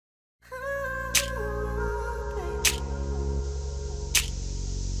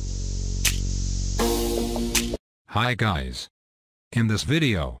Hi guys. In this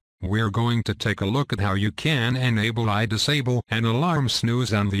video, we're going to take a look at how you can enable disable and alarm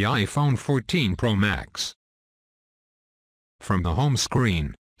snooze on the iPhone 14 Pro Max. From the home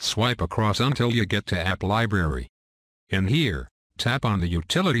screen, swipe across until you get to App Library. In here, tap on the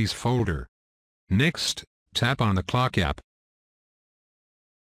Utilities folder. Next, tap on the Clock app.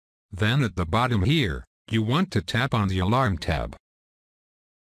 Then at the bottom here, you want to tap on the Alarm tab.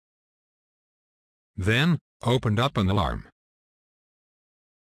 Then, open up an alarm.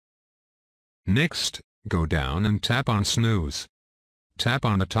 Next, go down and tap on Snooze. Tap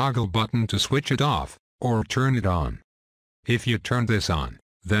on the toggle button to switch it off, or turn it on. If you turn this on,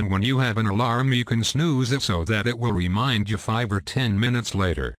 then when you have an alarm you can snooze it so that it will remind you 5 or 10 minutes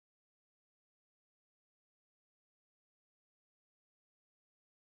later.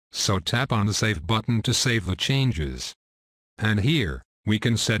 So tap on the Save button to save the changes. And here, we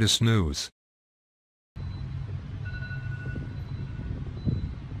can set a snooze.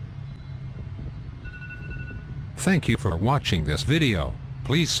 Thank you for watching this video.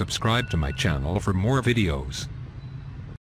 Please subscribe to my channel for more videos.